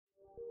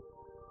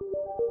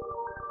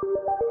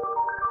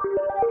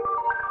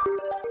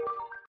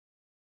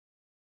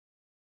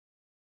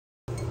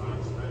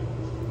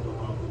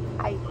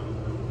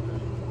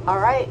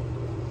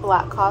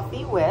black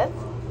coffee with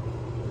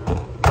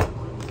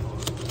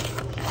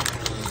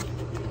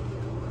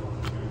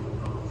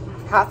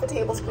half a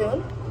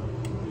tablespoon,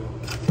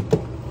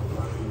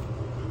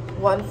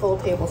 1 full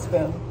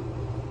tablespoon,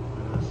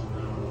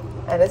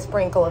 and a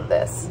sprinkle of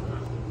this.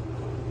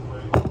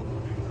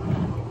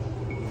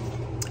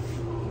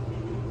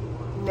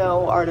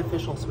 No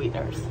artificial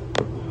sweeteners.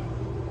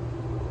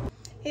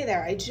 Hey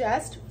there, I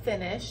just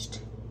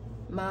finished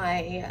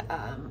my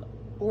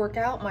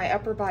workout, my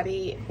upper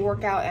body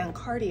workout and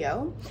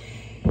cardio,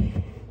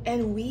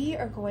 and we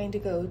are going to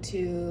go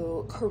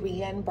to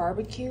Korean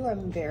barbecue.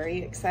 I'm very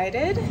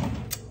excited,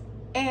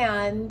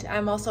 and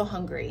I'm also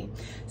hungry.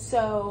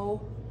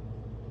 So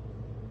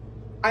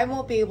I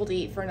won't be able to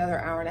eat for another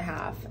hour and a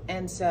half,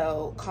 and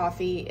so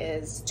coffee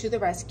is to the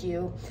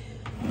rescue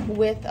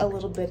with a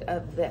little bit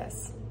of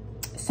this.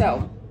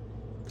 So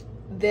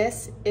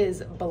this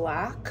is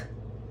black,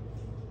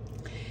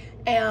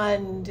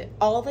 and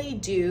all they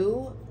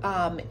do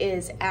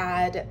is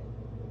add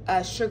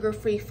a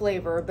sugar-free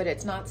flavor, but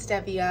it's not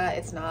stevia,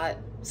 it's not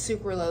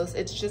sucralose,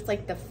 it's just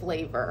like the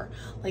flavor.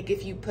 Like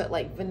if you put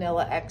like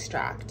vanilla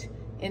extract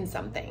in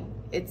something,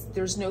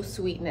 there's no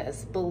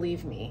sweetness,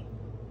 believe me.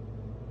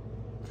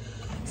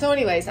 So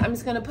anyways, I'm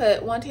just gonna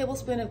put 1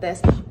 tablespoon of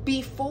this.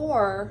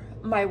 Before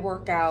my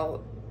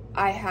workout,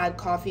 I had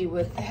coffee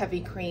with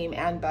heavy cream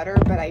and butter,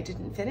 but I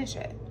didn't finish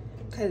it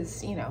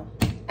because, you know,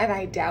 and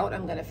I doubt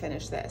I'm gonna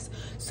finish this.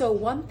 So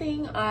one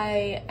thing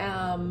I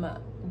am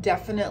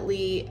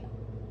definitely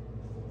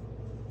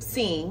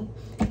seeing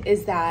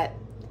is that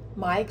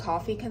my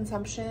coffee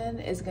consumption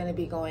is gonna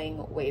be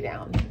going way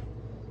down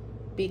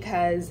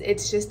because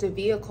it's just a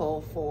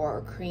vehicle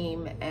for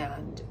cream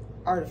and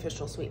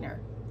artificial sweetener.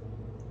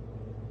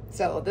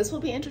 So this will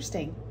be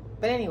interesting.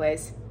 But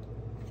anyways,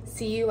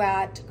 see you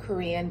at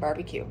Korean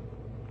barbecue.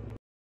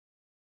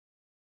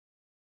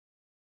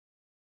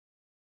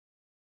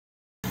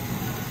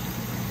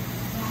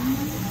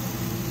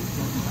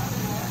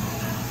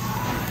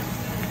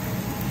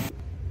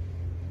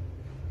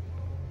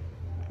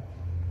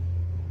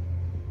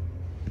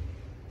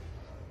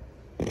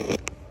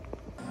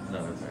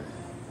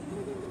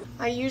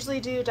 I usually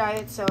do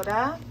diet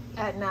soda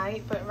at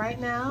night, but right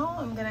now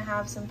I'm gonna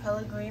have some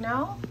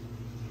Pellegrino,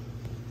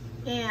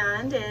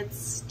 and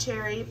it's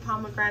cherry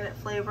pomegranate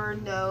flavor,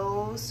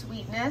 no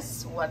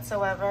sweetness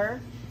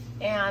whatsoever,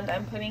 and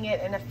I'm putting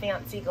it in a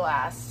fancy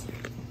glass.